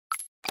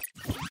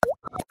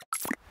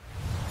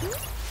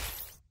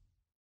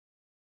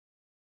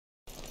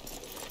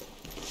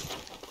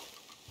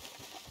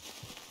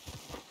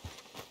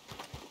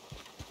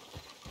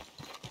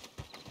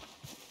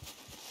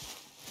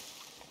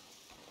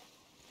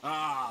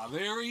Ah,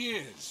 there he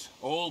is.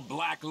 Old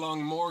Black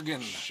Lung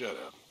Morgan. Shut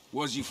up.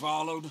 Was you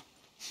followed?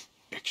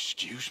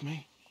 Excuse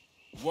me?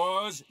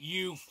 Was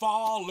you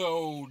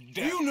followed?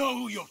 Do you know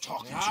who you're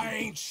talking to? I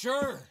ain't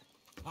sure.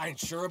 I ain't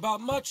sure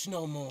about much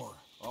no more.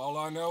 All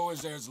I know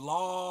is there's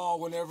law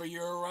whenever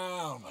you're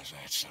around. Is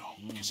that so?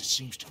 Because it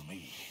seems to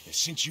me that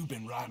since you've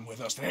been riding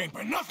with us, there ain't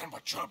been nothing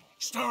but trouble.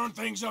 Stirring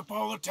things up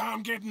all the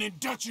time, getting in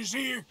Dutch's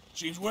ear.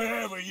 Seems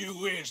wherever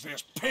you is,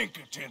 there's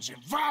Pinkertons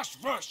and vice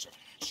versa.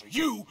 So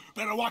you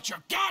better watch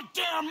your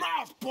goddamn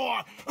mouth, boy!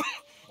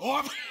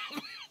 Or...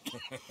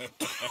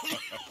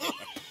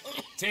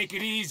 Take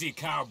it easy,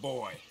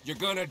 cowboy. You're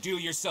gonna do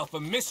yourself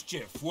a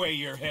mischief where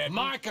you're heading.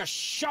 Micah,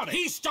 shut it!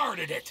 He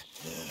started it!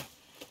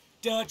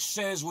 Dutch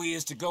says we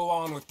is to go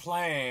on with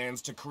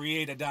plans to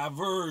create a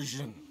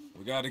diversion.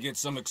 We gotta get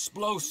some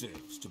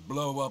explosives to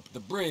blow up the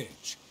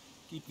bridge.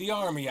 Keep the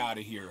army out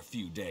of here a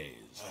few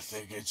days. I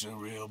think it's a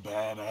real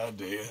bad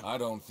idea. I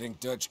don't think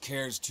Dutch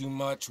cares too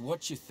much.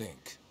 What you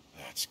think?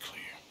 That's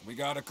clear. We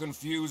gotta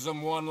confuse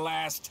him one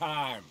last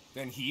time.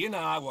 Then he and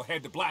I will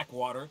head to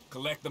Blackwater,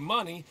 collect the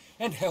money,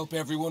 and help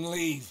everyone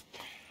leave.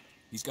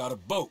 He's got a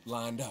boat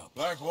lined up.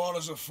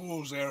 Blackwater's a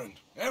fool's errand.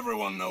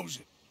 Everyone knows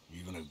it.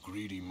 Even a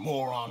greedy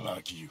moron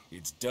like you.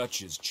 It's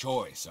Dutch's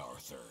choice,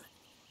 Arthur.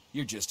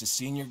 You're just a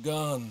senior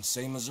gun,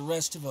 same as the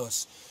rest of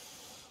us.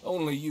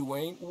 Only you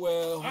ain't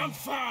well. I'm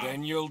fine.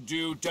 Then you'll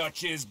do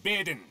Dutch's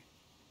bidding,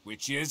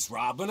 which is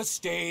robbing a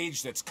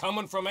stage that's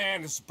coming from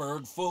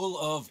Annisburg full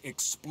of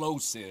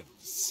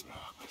explosives.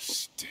 Rob a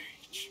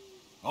stage.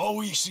 All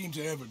we seem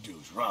to ever do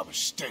is rob a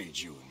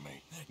stage, you and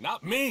me.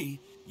 Not me,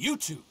 you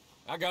two.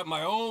 I got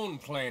my own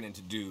planning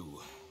to do.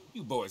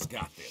 You boys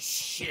got this.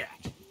 Shit.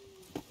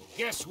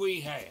 Guess we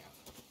have.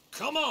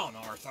 Come on,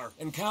 Arthur.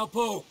 And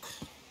Cowpoke,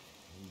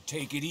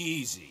 take it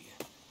easy.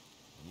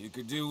 You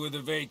could do with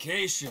a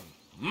vacation,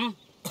 hmm?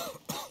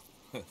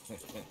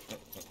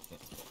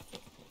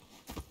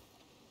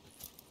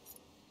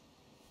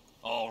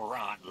 All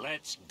right,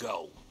 let's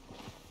go.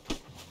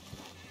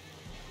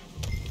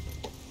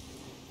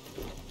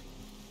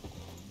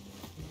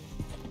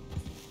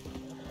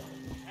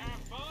 Have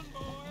fun,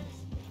 boys.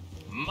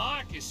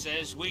 Micah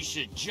says we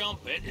should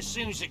jump it as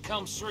soon as it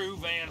comes through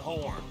Van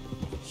Horn.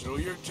 So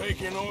you're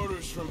taking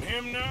orders from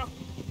him now?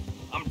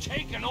 I'm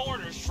taking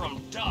orders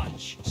from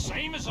Dutch,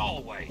 same as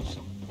always.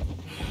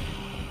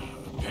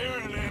 A pair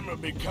of them are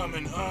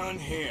becoming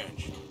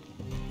unhinged.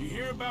 You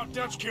hear about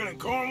Dutch killing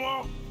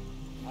Cornwall?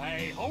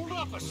 Hey, hold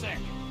up a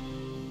second.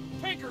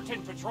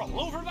 Pinkerton Patrol,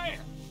 over there.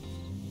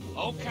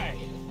 Okay,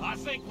 I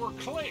think we're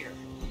clear.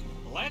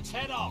 Let's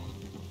head on.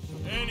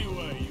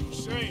 Anyway, you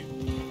say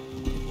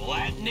Well,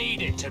 that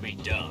needed to be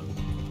done.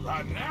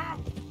 right now?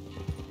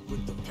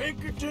 With the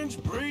Pinkertons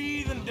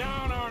breathing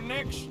down our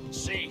necks?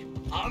 See,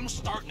 I'm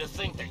starting to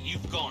think that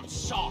you've gone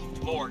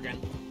soft, Morgan.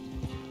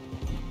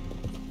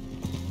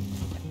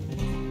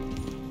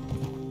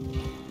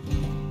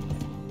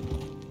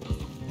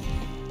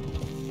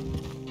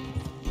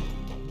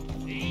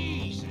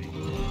 Easy.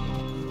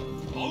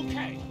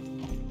 Okay.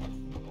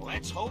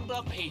 Let's hold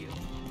up here.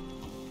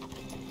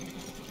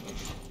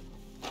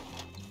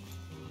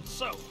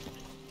 So,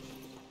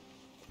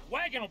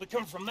 wagon will be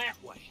coming from that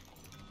way.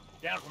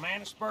 Down from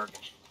Annisburg.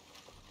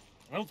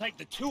 It'll take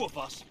the two of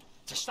us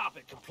to stop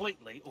it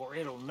completely, or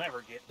it'll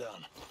never get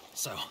done.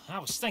 So, I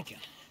was thinking,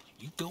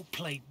 you go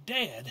play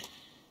dead,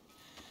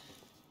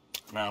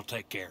 and I'll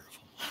take care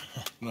of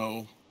him.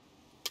 No.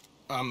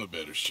 I'm the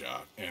better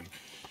shot, and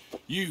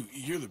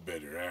you're the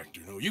better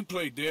actor. No, you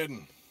play dead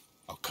and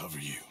I'll cover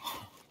you.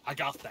 I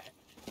got that.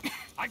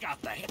 I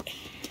got that.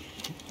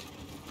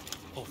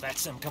 Oh,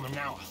 that's them coming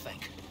now, I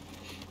think.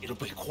 It'll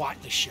be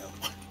quite the show.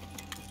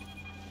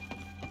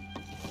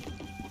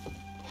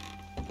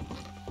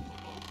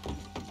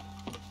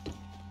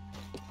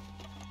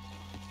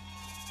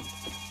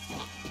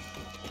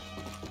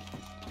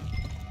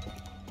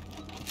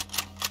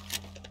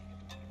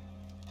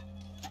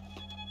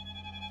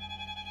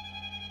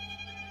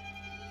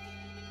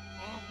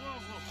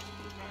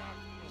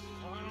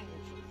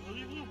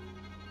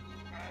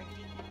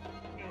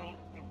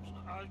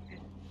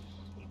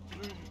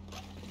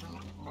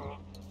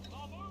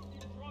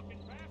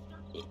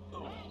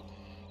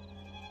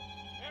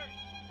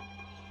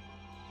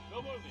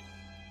 Go move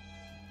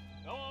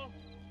it. Go on.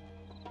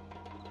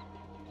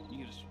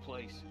 You this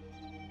place.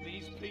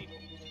 These people.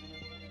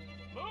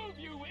 Move,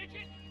 you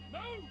wicked!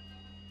 Move!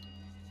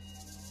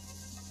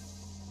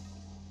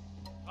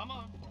 Come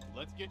on.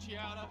 Let's get you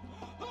out of...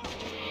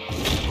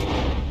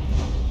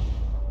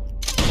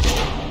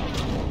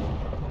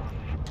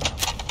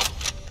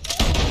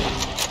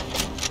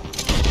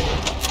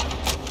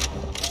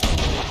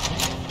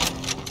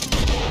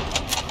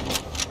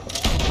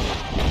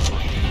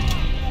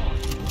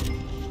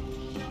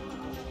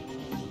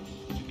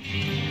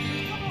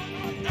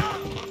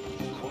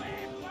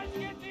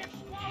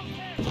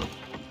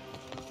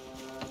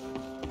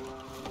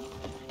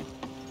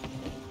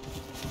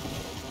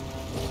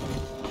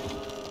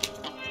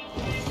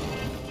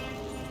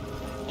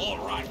 All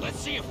right, let's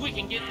see if we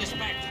can get this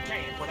back to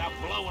camp without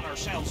blowing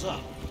ourselves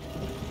up.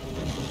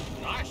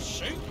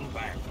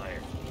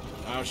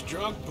 How's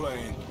drunk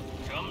playing?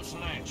 Comes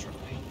naturally.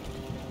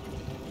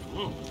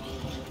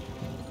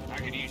 I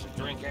could use a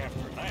drink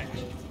after that.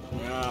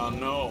 Well,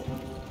 no.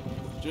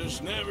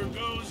 Just never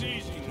goes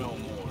easy no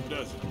more,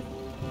 does it?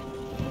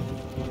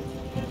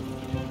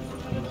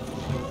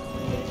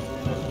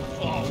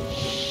 Oh,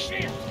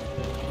 shit!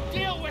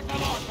 Deal with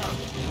them, Arthur!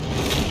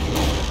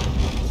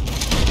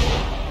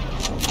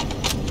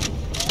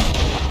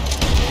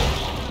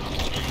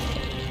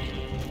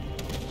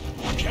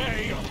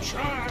 Okay, I'm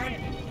trying.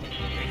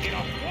 They get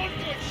off one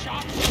good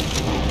shot.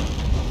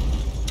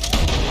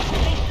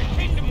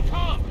 Make the kingdom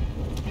come.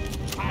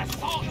 I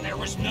thought there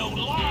was no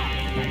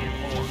lie there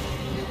for it.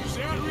 Does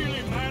that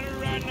really matter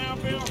right now,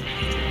 Bill?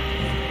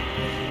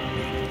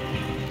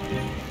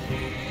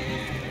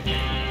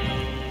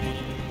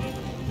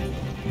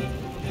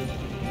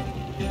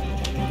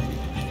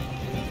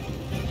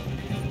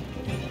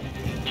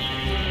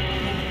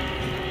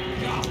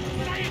 God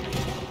damn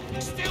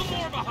it! Still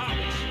more behind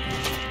us.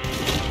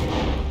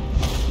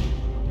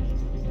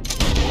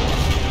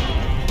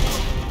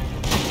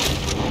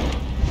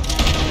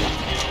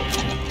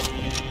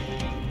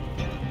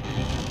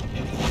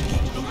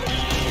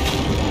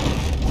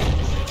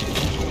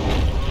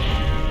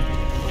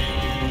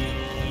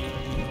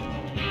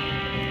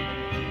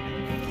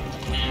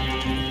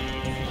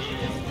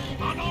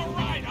 I'm all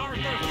right,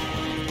 Arthur.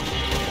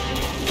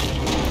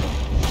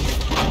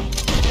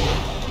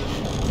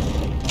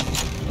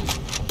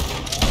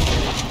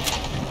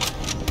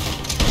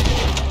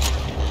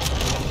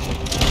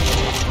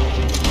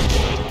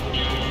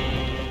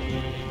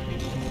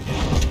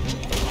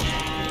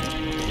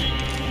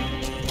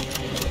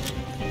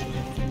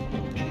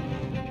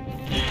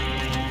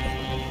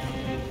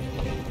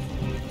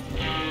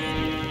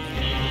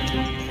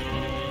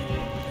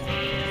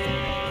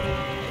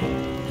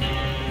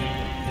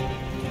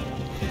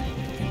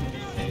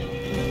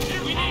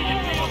 We need to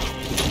go.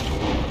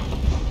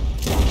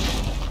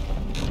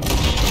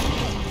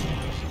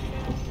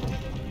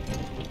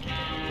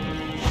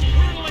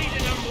 We're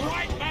leading them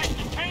right back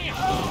to town.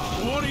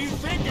 What do you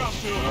think I'm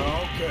doing?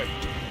 Okay.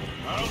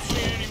 I don't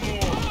see any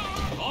more.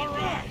 All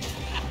right.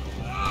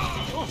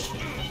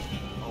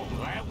 Oh,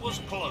 that was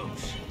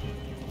close.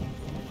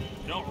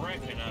 Don't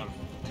reckon I'm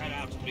cut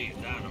out to be a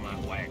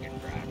dynamite wagon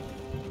driver.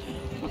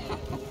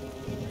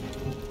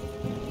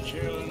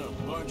 Killing a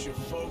bunch of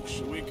folks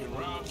so we can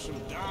rob some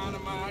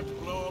dynamite to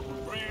blow up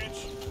a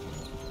bridge?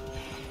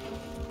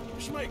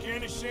 Does this make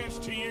any sense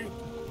to you?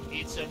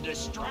 It's a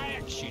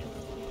distraction.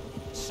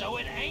 So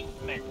it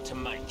ain't meant to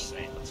make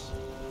sense.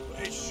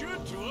 It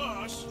should to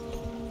us.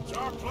 It's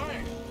our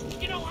plan.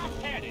 You know,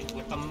 I've had it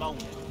with the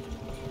moment.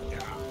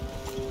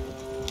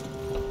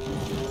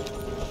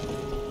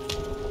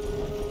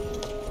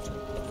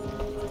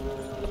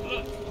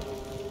 Look,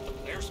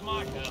 there's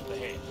Micah up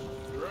ahead.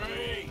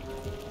 Great.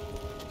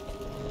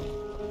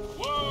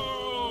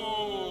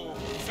 Whoa!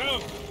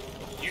 So,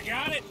 you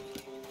got it?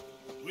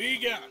 We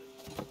got it.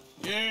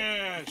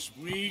 Yes,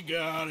 we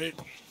got it.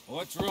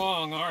 What's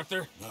wrong,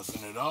 Arthur?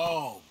 Nothing at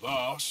all,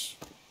 boss.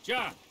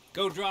 John,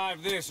 go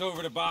drive this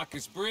over to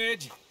Bacchus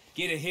Bridge.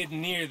 Get it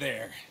hidden near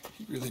there.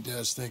 He really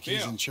does think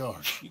he's Bill. in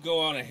charge. You go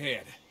on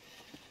ahead.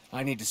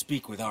 I need to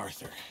speak with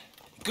Arthur.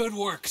 Good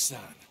work, son.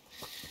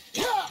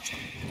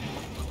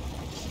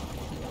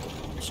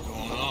 What's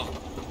going on?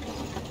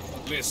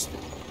 Listen,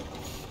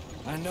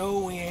 I know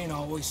we ain't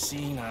always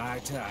seen eye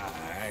to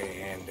eye,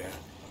 and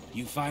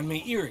you find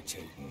me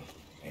irritating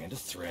and a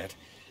threat,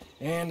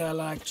 and I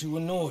like to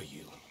annoy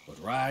you. But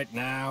right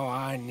now,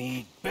 I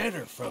need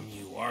better from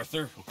you,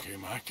 Arthur. Okay,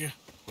 Micah.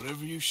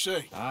 Whatever you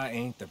say. I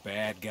ain't the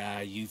bad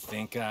guy you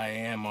think I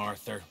am,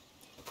 Arthur.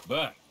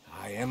 But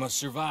I am a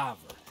survivor.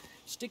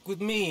 Stick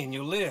with me and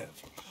you'll live.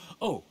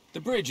 Oh, the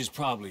bridge is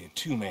probably a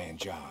two-man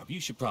job. You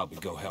should probably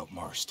go help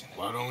Marston.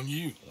 Why don't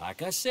you?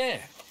 Like I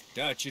said,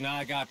 Dutch and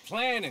I got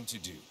planning to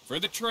do for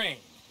the train.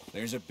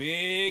 There's a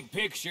big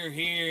picture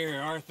here,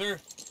 Arthur.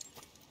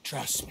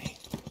 Trust me.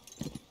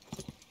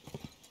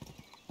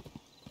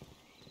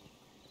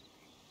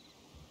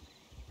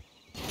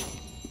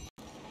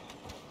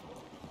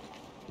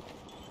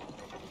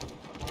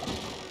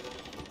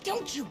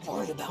 Don't you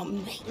worry about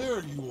me.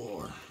 There you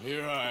are.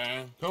 Here I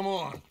am. Come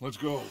on, let's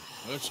go.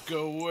 Let's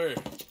go where?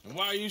 And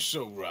why are you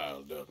so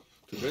riled up?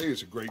 Today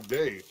is a great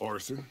day,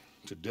 Arthur.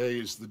 Today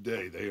is the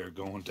day they are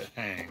going to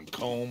hang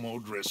Colm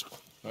O'Driscoll.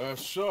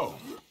 That's so.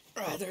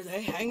 Rather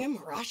they hang him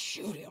or I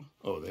shoot him.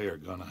 Oh, they are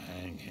gonna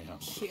hang him.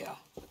 Yeah,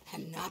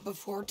 and not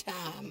before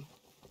time.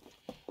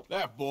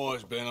 That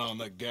boy's been on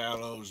the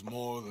gallows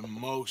more than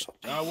most.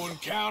 I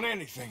wouldn't count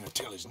anything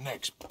until his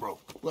neck's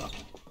broke. Well,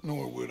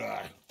 nor would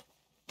I.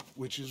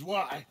 Which is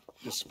why,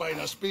 despite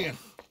us being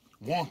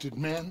wanted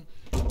men,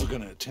 we're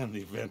gonna attend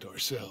the event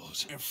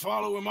ourselves. And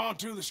follow him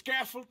onto the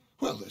scaffold?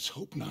 Well, let's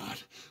hope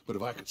not. But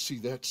if I could see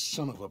that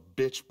son of a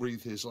bitch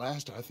breathe his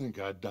last, I think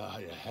I'd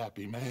die a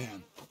happy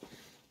man.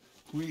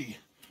 We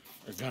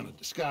are gonna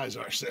disguise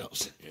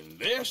ourselves In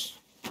this?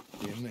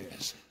 in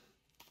this.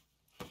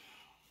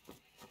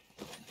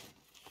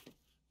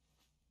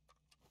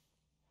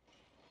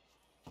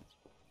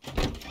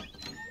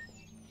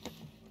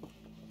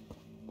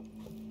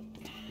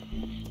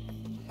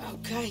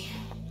 Okay.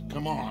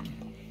 Come on.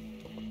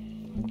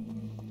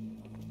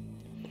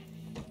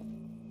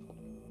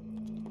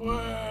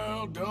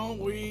 Well, don't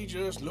we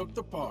just look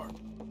the part?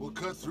 We'll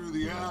cut through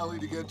the alley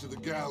to get to the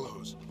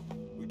gallows.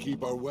 We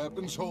keep our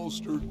weapons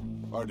holstered,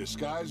 our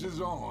disguises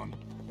on,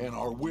 and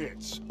our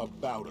wits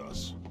about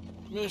us.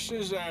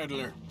 Mrs.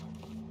 Adler,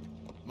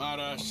 might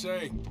I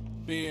say,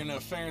 being a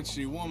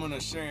fancy woman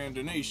of Saint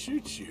Denis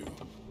suits you.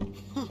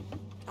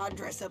 I'd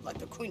dress up like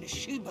the Queen of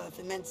Sheba if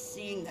it meant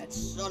seeing that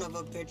son of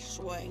a bitch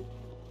swing.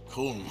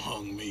 Colm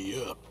hung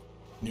me up,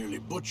 nearly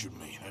butchered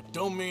me. That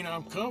don't mean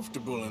I'm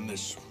comfortable in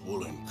this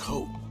woolen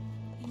coat.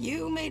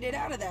 You made it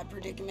out of that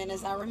predicament,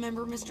 as I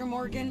remember, Mr.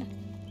 Morgan.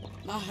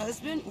 My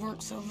husband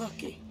weren't so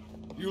lucky.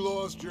 You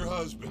lost your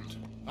husband.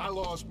 I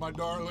lost my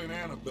darling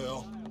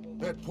Annabelle.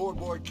 That poor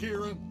boy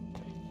Kieran.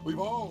 We've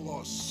all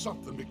lost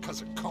something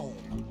because of Colm.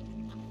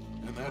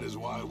 And that is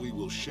why we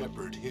will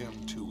shepherd him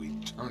to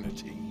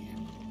eternity.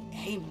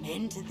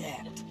 Amen to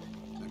that.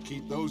 Now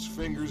keep those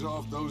fingers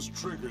off those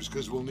triggers,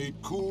 because we'll need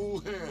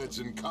cool heads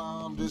and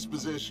calm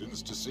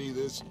dispositions to see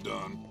this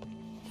done.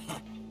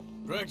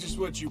 Practice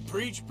what you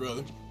preach,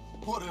 brother.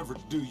 Whatever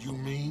do you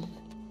mean?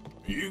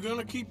 Are you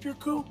gonna keep your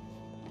cool?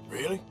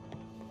 Really?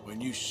 When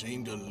you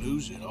seem to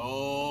lose it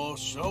all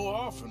so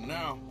often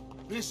now.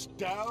 This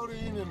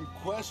doubting and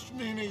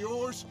questioning of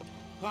yours,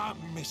 I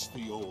miss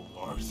the old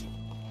Arthur.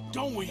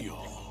 Don't we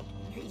all?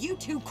 You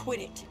two quit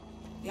it.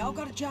 Y'all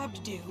got a job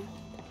to do,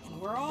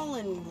 and we're all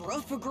in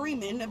rough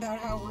agreement about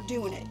how we're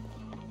doing it.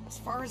 As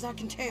far as I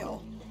can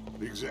tell.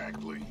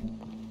 Exactly.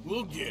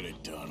 We'll get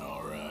it done,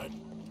 all right.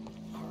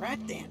 All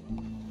right then.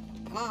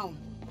 Come on.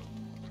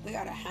 We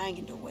got a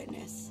hanging to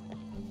witness.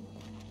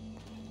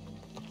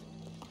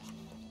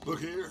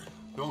 Look here,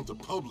 don't the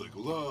public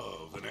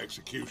love an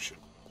execution?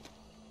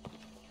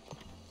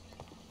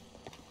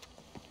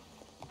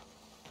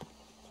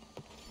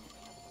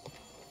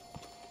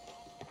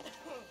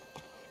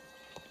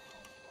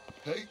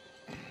 Hey.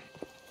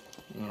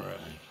 All right.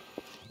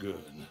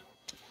 Good.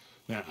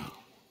 Now,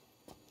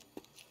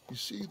 You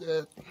see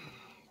that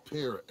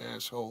pair of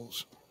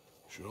assholes?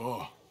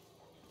 sure.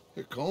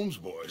 They're Combs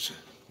boys.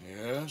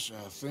 Yes,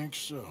 I think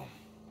so.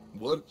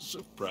 What a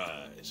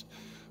surprise.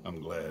 I'm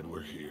glad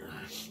we're here.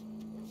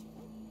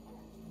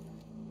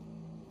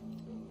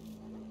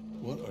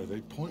 What are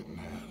they pointing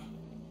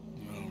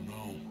at? I don't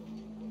know.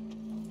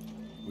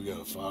 We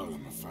gotta follow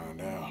them and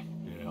find out.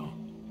 Yeah.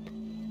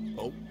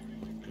 Oh,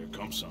 here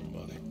comes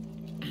somebody.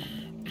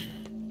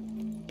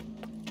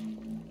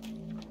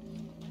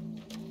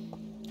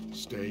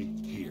 Stay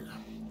here.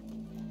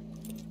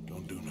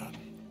 Don't do nothing.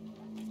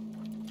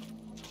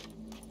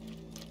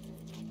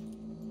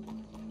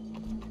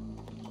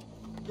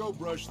 Go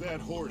brush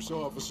that horse,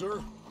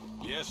 officer.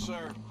 Yes,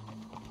 sir.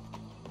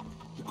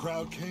 The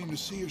crowd came to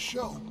see a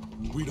show.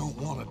 We don't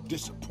want to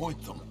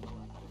disappoint them.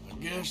 I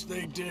guess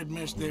they did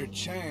miss their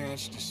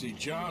chance to see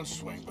John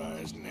swing by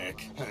his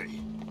neck.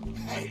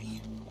 Hey,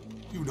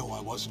 you know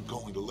I wasn't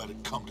going to let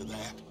it come to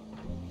that.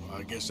 Well,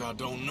 I guess I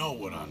don't know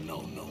what I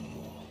know no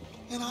more.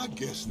 And I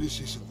guess this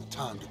isn't the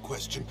time to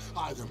question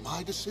either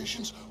my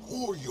decisions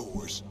or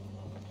yours.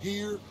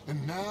 Here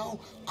and now,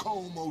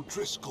 Colm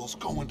O'Driscoll's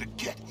going to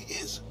get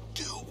his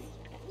due.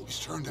 He's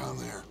turned down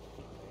there.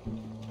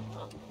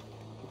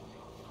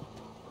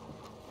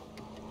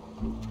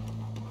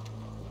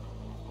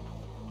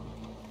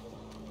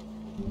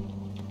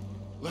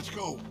 Let's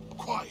go.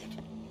 Quiet.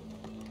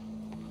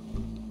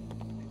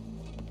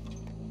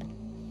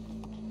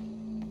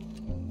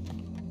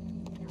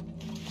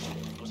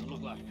 What's it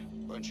look like?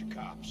 Bunch of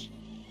cops.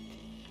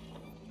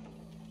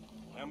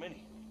 How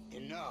many?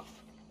 Enough.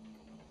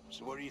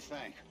 So what do you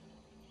think?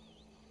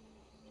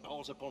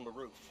 All's up on the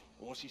roof.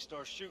 Once he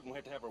starts shooting, we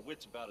have to have our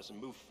wits about us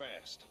and move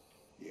fast.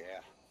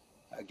 Yeah,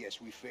 I guess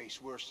we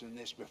faced worse than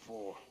this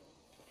before.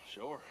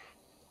 Sure.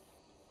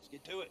 Let's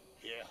get to it.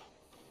 Yeah.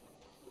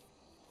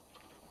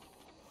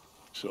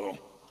 So,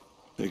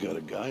 they got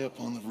a guy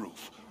up on the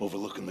roof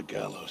overlooking the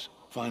gallows.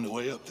 Find a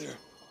way up there,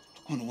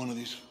 onto one of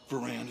these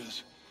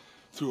verandas,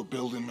 through a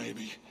building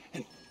maybe,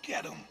 and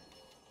get him.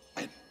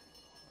 And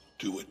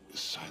do it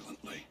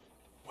silently.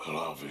 Well,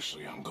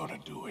 obviously, I'm gonna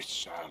do it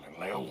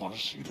silently. I want to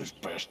see this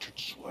bastard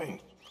swing.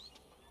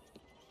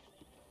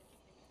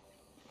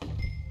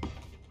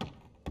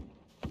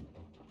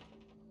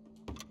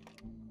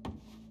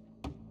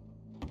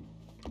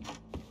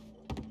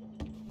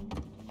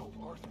 Oh,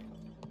 Arthur,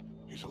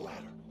 here's a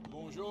ladder.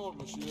 Bonjour,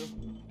 monsieur.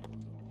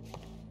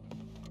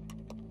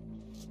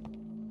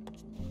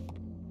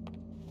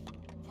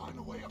 Find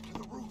a way up to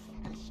the roof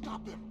and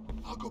stop him.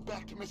 I'll go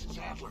back to Mrs.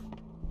 Adler.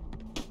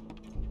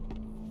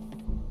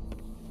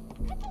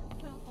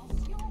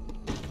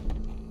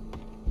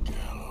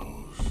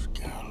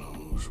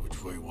 Gallows,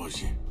 which way was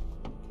he?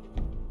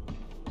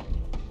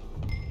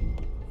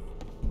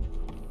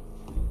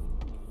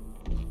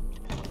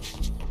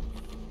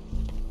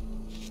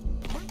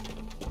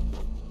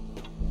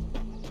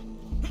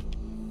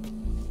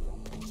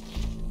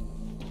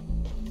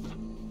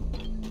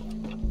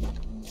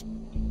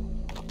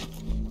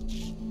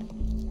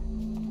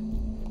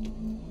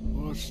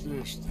 What's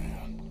this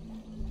then?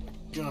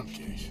 gun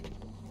case.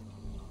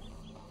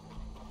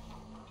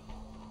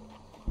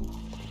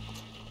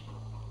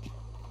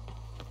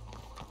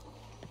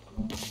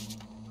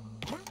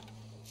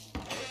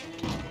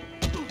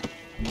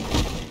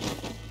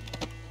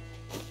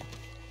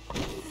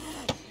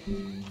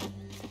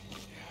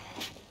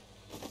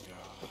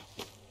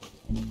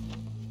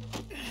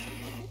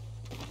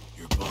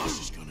 Your boss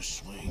is gonna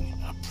swing,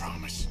 I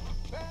promise.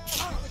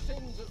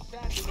 Citizens of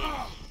Saturday,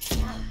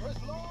 for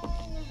as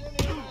long as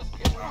any of us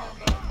can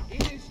remember,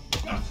 it is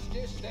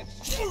justice that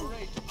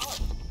separates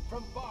us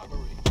from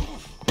barbary.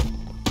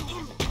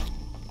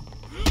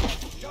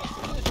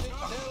 Justice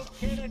itself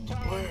can at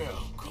times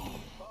Well,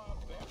 Colm,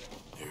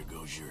 there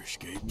goes your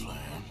escape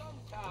plan.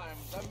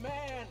 sometimes a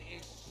man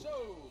is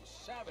so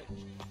savage,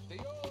 the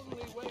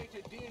only way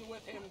to deal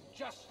with him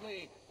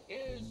justly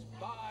is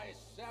by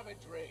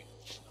savagery.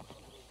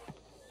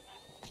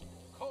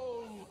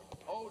 Colm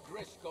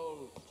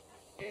O'Driscoll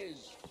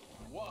is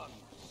one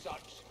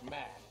such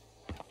man.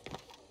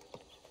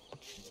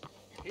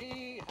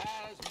 He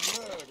has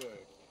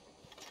murdered,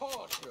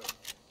 tortured,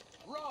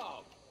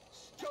 robbed,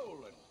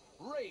 stolen,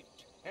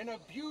 raped, and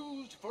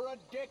abused for a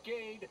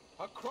decade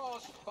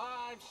across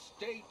 5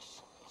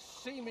 states,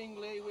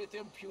 seemingly with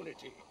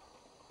impunity.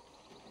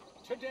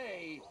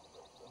 Today,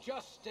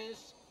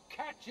 justice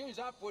catches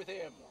up with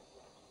him.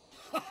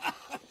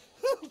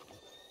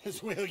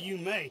 As well you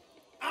may.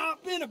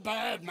 I've been a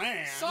bad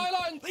man.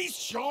 Silence! These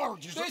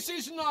charges This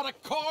is not a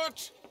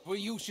court where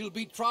you shall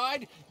be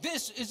tried.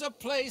 This is a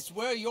place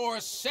where your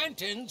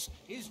sentence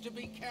is to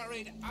be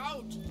carried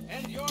out.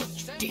 And your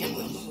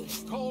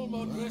sentence, Colm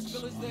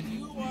O'Driscoll, is that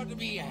you are to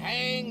be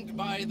hanged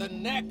by the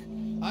neck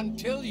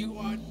until you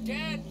are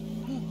dead.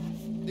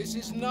 This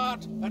is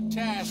not a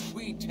task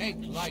we take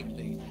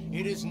lightly.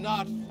 It is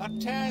not a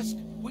task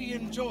we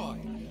enjoy.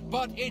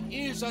 But it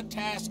is a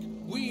task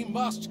we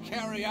must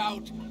carry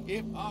out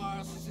if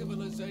our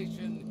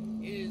civilization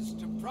is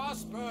to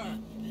prosper.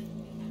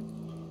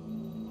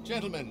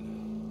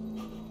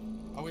 Gentlemen,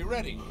 are we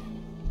ready?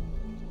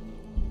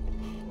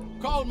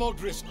 Colm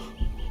O'Driscoll,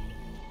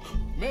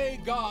 may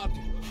God,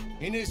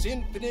 in his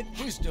infinite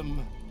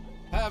wisdom,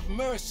 have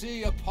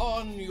mercy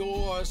upon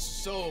your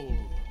soul.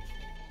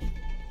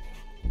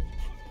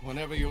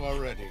 Whenever you are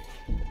ready.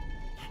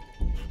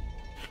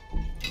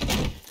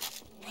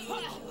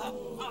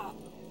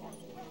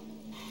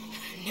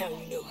 Now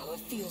you know how it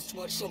feels to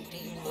watch somebody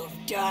you love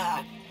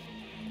die.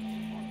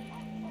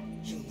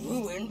 You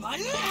ruined my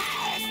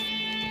life!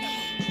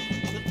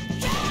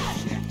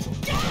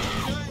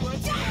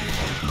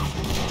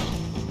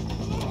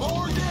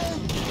 Morgan,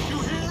 you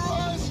hear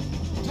us?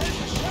 Take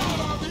a shot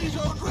on these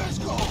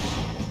O'Driscolls!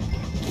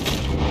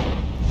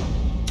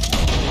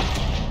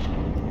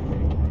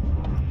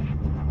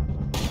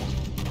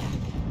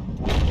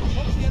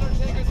 Hope the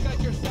Undertaker's got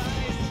your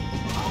size.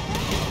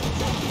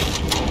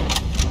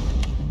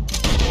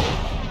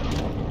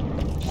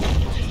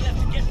 just left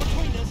to get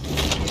between us.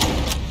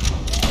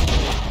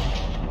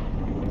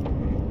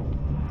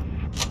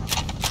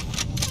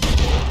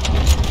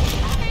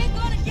 I ain't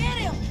gonna get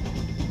him!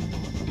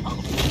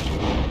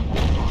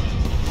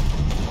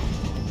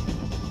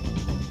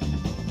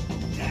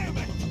 Damn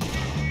it!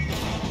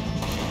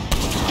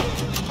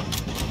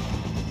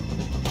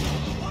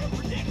 What a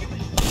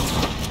predicament!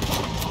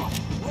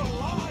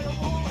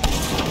 Reliable!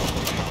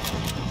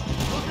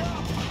 Look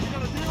out! You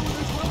gotta deal with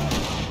this lad!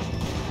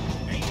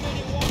 Ain't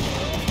many walking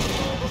away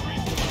from the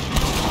reason.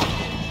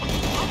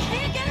 I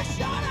can't get a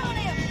shot on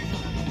him!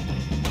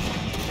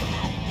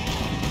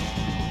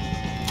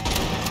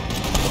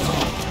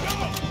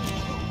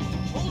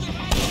 Hold him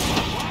out!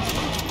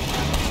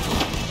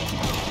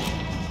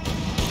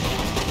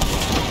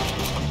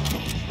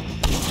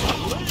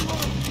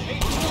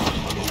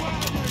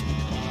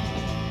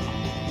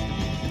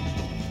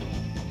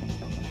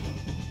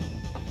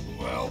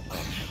 Well,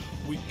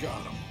 we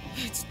got him.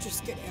 Let's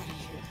just get out of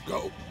here.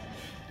 Go.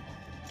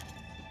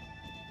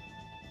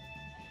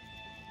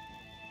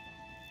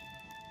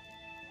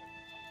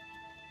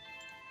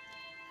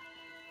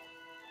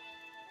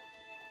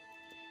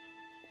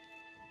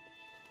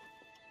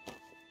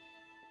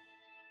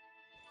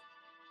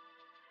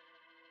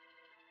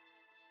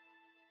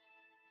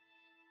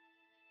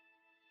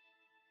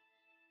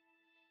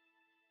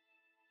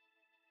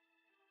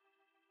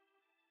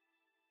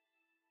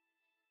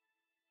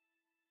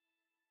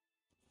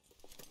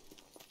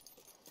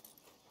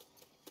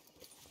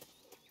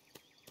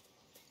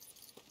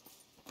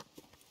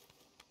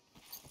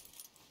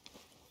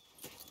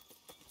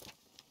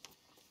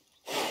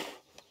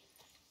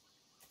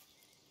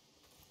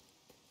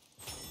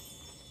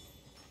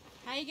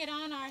 How you get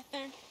on,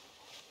 Arthur?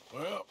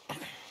 Well,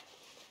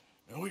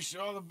 we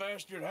saw the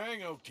bastard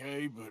hang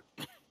okay, but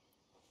the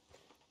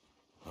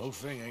whole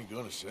thing ain't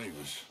gonna save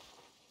us.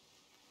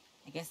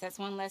 I guess that's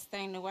one less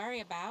thing to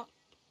worry about.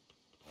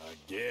 I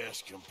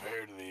guess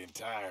compared to the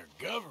entire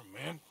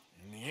government,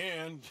 in the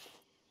end,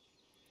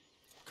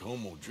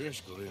 Colm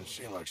O'Driscoll didn't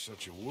seem like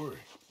such a worry.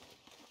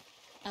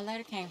 A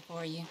letter came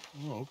for you.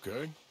 Oh,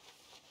 okay.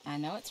 I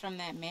know it's from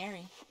that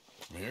Mary.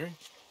 Mary?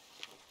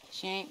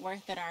 She ain't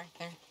worth it,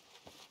 Arthur.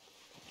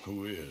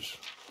 Who is?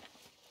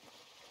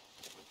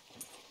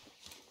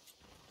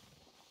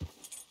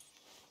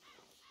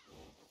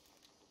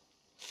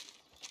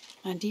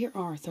 My dear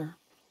Arthur,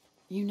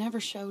 you never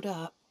showed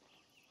up.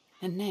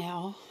 And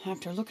now,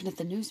 after looking at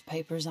the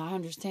newspapers, I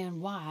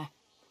understand why.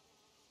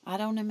 I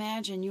don't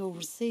imagine you'll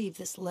receive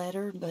this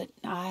letter, but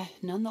I,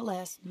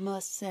 nonetheless,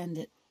 must send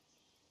it.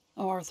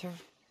 Arthur.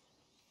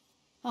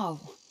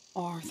 Oh,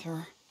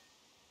 Arthur.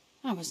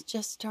 I was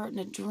just starting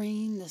to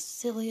dream the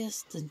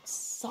silliest and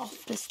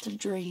softest of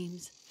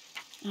dreams.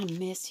 I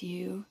miss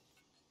you,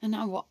 and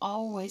I will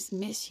always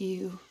miss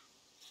you.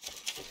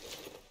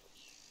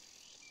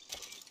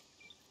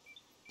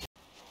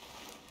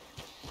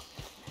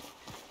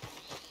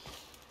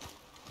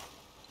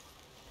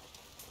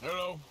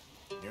 Hello.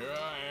 Here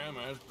I am,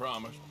 as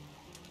promised.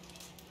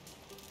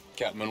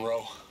 Captain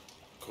Monroe.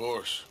 Of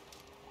course.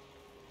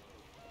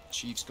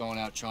 Chief's going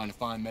out trying to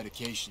find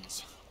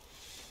medications.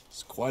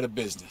 It's quite a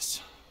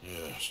business.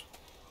 Yes.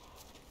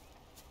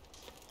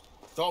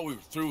 Thought we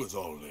were through with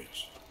all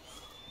this.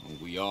 Well,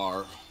 we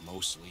are,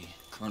 mostly.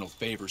 Colonel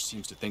Favors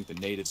seems to think the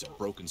natives have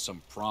broken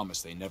some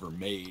promise they never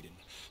made, and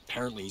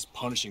apparently he's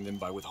punishing them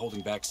by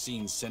withholding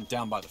vaccines sent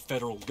down by the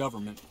federal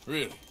government.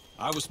 Really?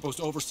 I was supposed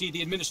to oversee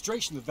the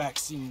administration of the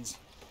vaccines.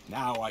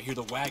 Now I hear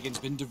the wagon's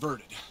been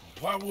diverted.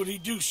 Why would he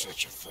do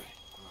such a thing?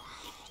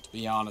 To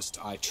be honest,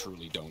 I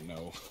truly don't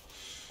know.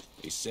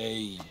 They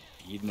say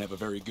he didn't have a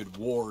very good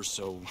war,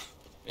 so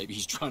maybe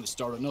he's trying to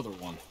start another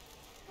one.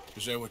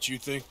 Is that what you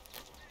think?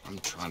 I'm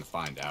trying to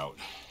find out,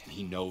 and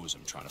he knows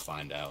I'm trying to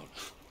find out.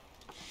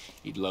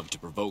 He'd love to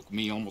provoke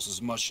me almost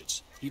as much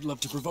as he'd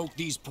love to provoke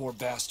these poor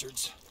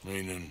bastards.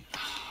 Meaning?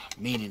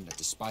 Meaning that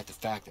despite the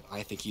fact that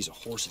I think he's a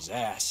horse's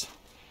ass,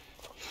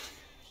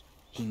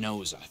 he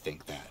knows I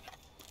think that.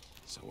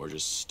 So we're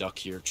just stuck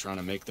here trying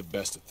to make the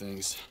best of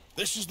things.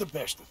 This is the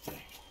best of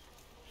things.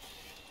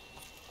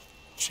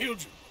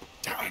 Children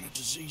dying of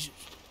diseases.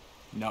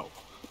 No.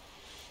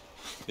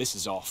 This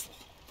is awful.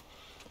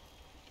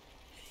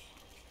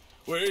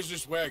 Where is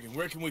this wagon?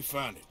 Where can we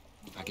find it?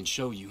 I can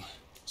show you.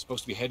 It's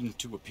supposed to be heading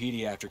to a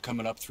PD after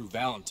coming up through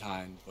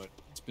Valentine, but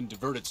it's been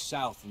diverted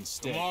south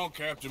instead. Come on,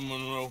 Captain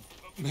Monroe.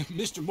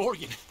 Mr.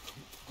 Morgan,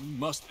 we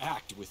must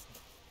act with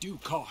due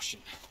caution.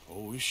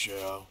 Oh, we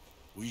shall.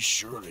 We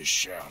surely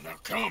shall. Now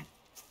come.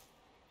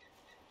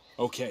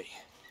 Okay.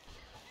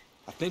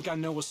 I think I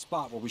know a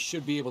spot where we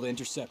should be able to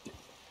intercept it.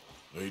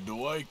 Lead the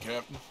way,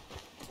 Captain.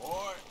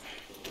 Boy.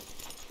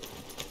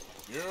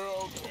 You're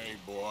okay,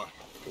 boy.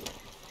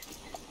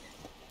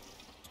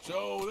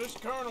 So, this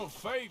Colonel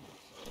Favors,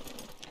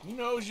 he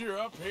knows you're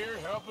up here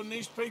helping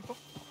these people?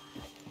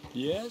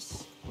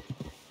 Yes.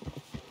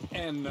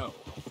 And no.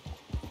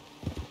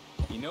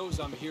 He knows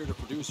I'm here to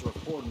produce a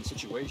report on the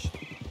situation.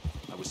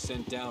 I was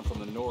sent down from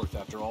the north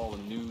after all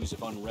the news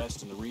of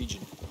unrest in the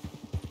region.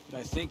 And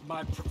I think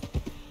my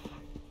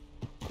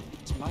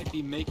this might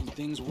be making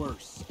things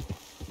worse.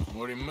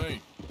 What do you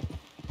mean?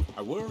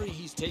 I worry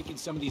he's taking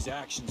some of these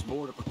actions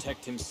more to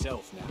protect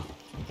himself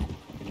now.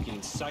 If he can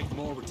incite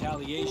more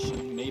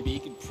retaliation, maybe he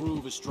can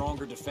prove a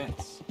stronger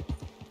defense.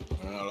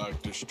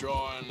 Like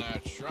destroying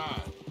that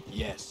shrine?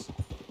 Yes,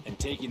 and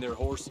taking their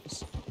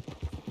horses.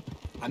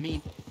 I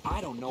mean,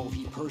 I don't know if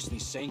he personally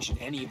sanctioned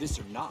any of this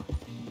or not.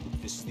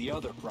 This is the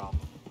other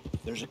problem.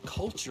 There's a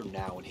culture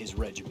now in his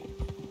regiment.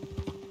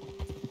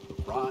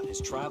 Rot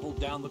has traveled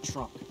down the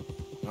trunk.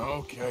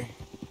 Okay.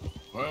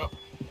 Well,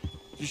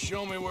 just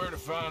show me where to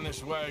find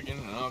this wagon,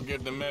 and I'll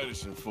get the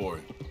medicine for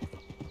you.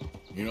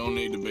 You don't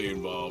need to be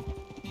involved.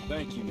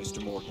 Thank you,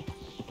 Mr. Morgan.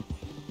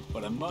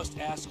 But I must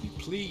ask you,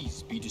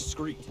 please be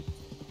discreet.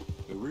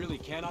 We really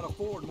cannot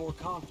afford more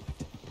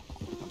conflict.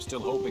 I'm still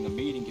hoping a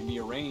meeting can be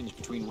arranged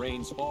between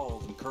Rains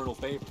Falls and Colonel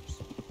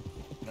Favors.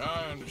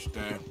 I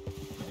understand.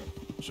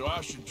 So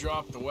I should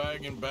drop the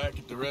wagon back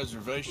at the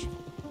reservation?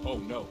 Oh,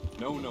 no.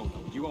 No.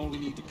 You only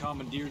need to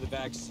commandeer the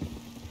vaccine.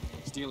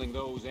 Stealing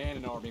those and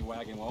an army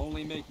wagon will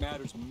only make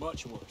matters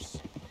much worse.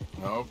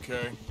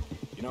 Okay.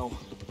 You know,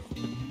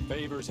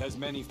 Favors has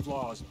many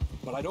flaws,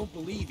 but I don't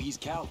believe he's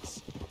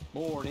callous.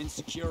 More an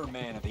insecure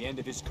man at the end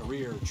of his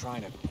career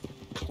trying to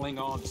cling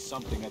on to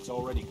something that's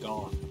already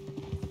gone.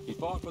 He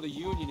fought for the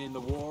Union in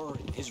the war,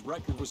 and his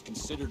record was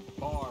considered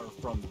far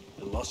from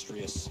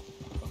illustrious.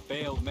 A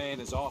failed man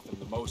is often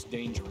the most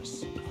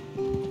dangerous.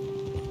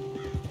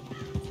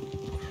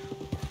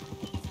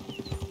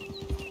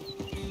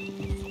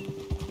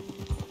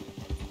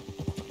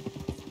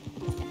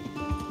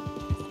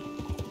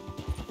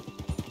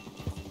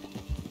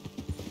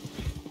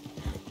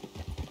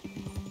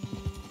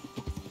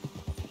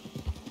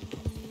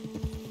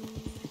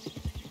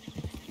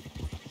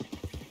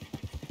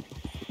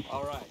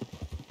 All right.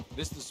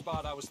 This is the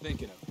spot I was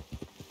thinking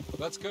of.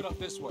 Let's cut up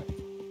this way.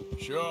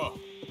 Sure.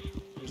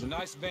 There's a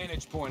nice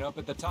vantage point up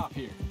at the top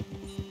here.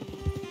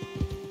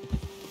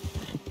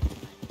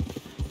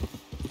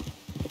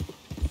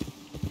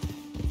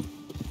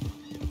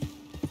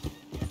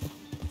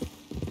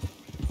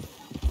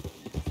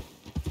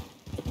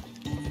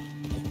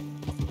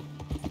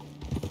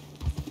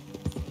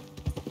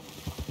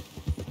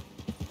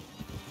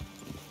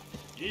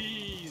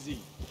 Easy.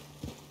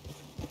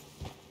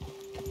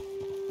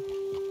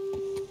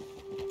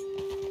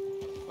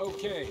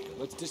 Okay,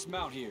 let's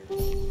dismount here.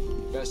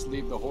 Best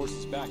leave the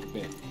horses back a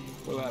bit.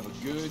 We'll have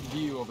a good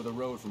view over the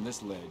road from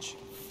this ledge.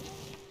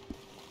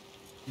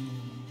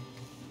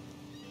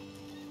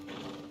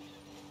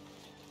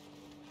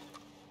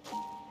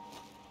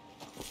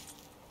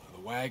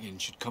 The wagon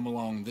should come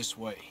along this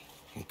way.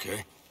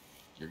 Okay.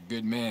 You're a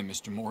good man,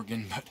 Mr.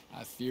 Morgan, but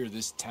I fear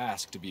this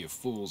task to be a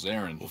fool's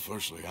errand. Well,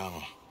 firstly, I'm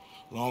a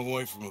long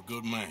way from a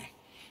good man.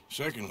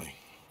 Secondly,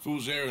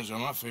 fool's errands are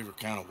my favorite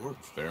kind of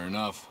work. Fair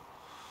enough.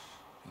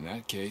 In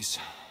that case,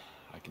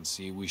 I can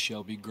see we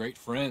shall be great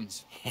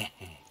friends.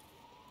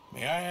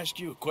 May I ask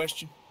you a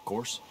question? Of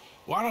course.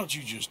 Why don't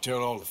you just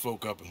tell all the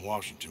folk up in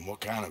Washington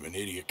what kind of an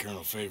idiot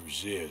Colonel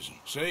Favors is, and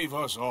save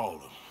us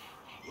all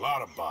a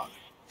lot of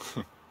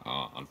bother?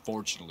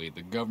 Unfortunately,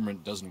 the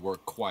government doesn't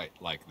work quite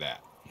like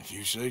that. If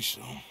you say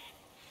so.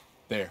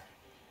 There.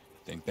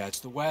 I think that's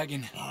the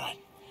wagon. All right.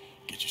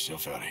 Get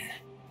yourself out of here.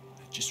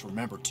 Just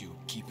remember to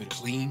keep it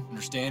clean,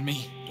 understand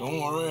me? Don't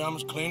worry, I'm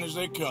as clean as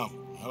they come.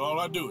 All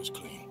I do is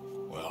clean.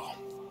 Well,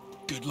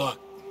 good luck.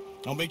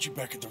 I'll meet you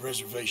back at the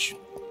reservation.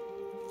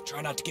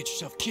 Try not to get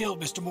yourself killed,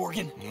 Mr.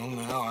 Morgan. No,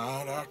 now,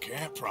 I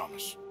can't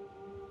promise.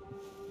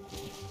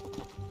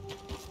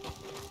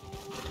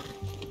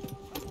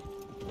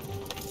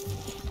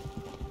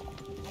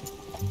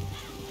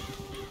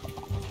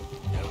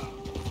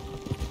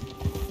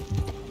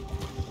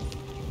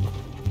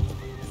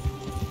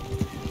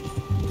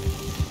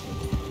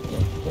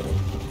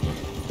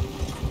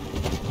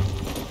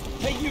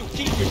 Hey, you,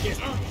 keep your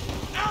distance.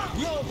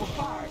 We'll open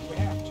fire if we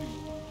have to.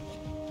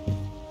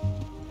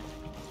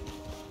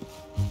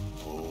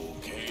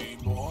 Okay,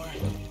 boy.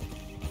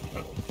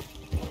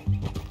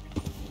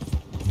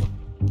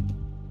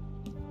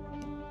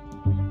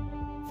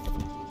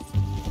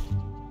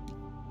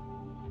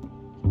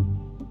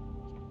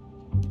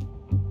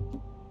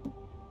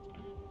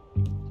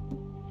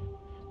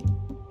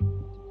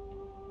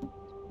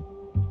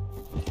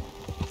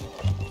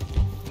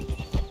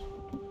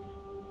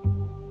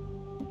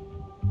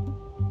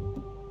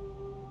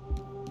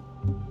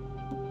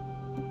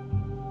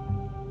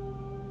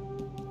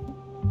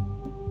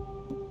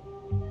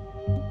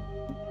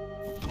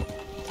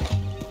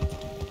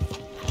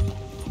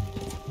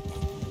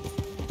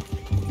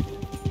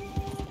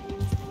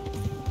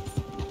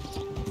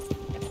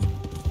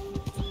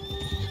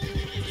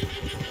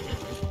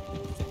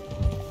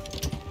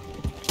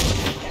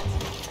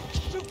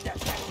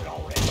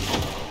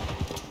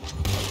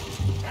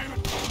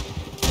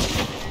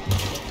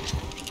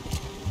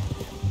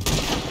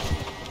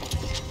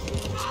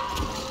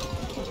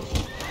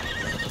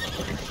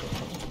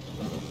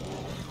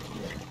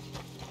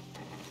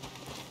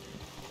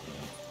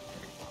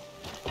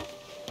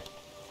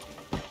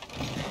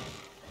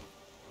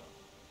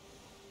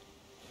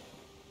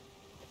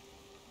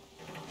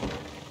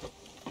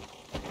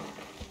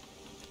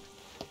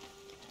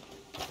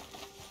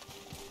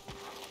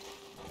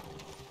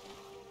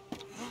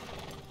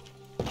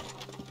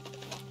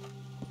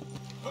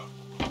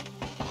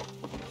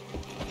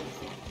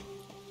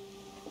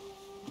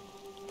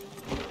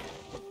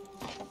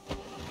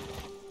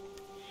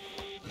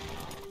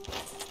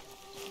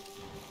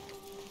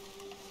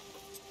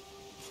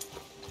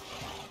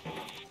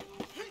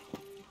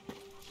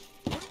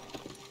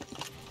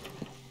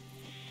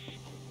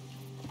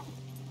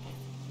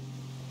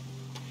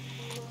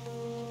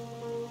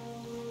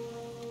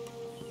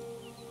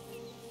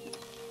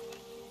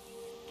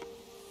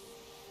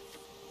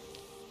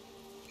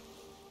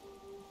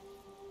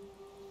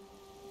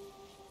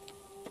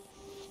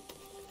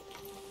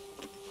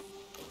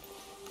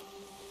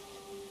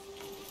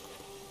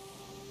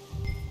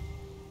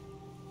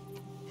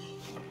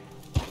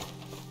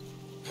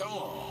 Come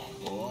on,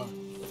 boy.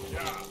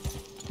 Yeah.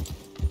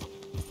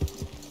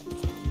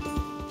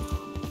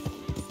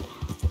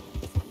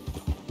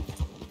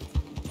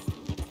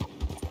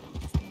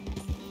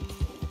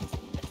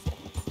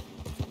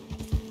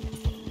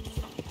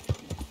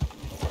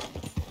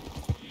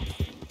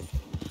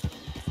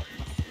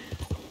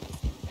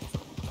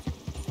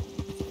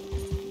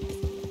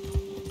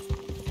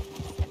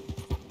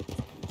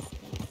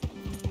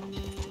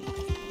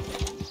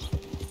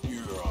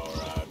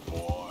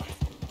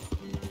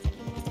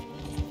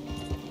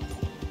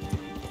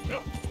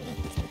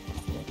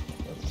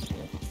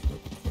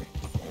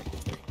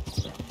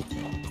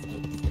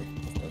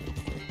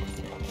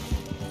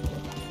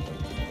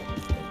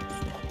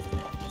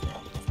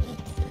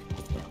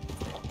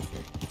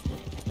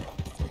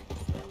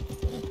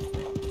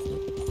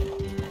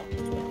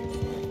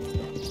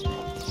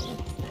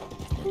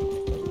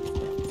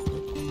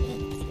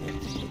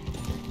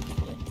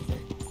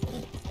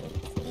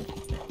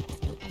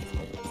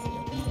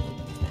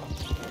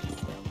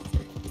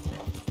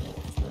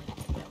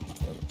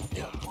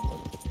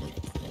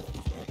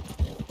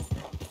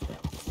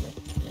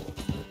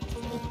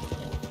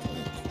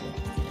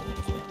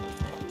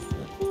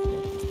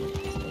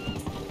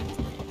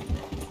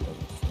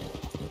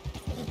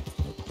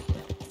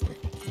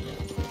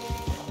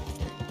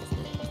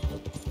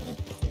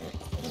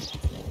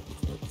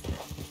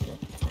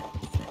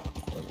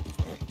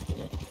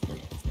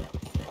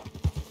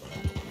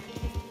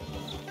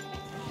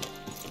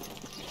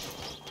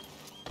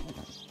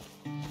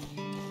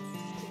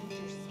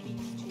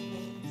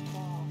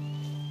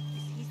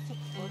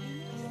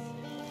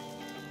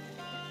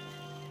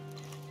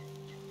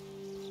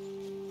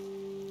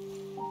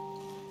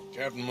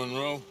 Captain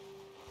Monroe,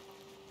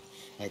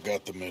 I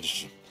got the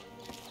medicine.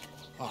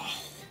 Oh,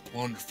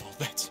 wonderful.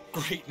 That's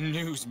great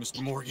news,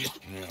 Mr. Morgan.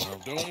 Yeah,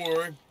 well, don't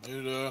worry.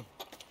 It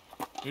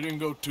didn't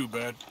go too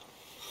bad.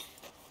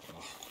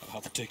 Oh, I'll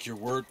have to take your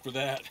word for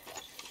that.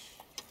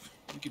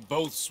 We could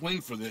both swing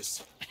for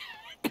this.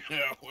 Yeah,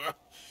 well,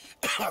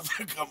 I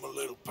think I'm a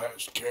little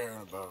past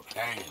caring about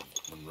hanging,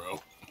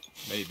 Monroe.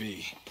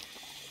 Maybe.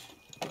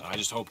 I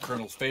just hope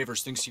Colonel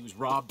Favors thinks he was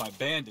robbed by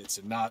bandits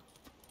and not...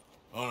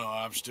 Oh, no,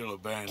 I'm still a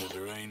bandit.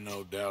 There ain't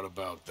no doubt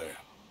about that.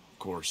 Of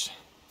course.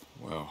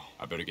 Well,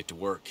 I better get to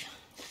work.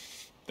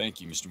 Thank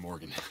you, Mr.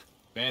 Morgan.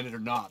 Bandit or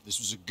not, this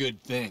was a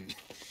good thing.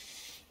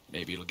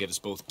 Maybe it'll get us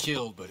both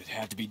killed, but it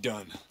had to be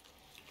done.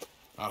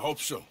 I hope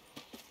so.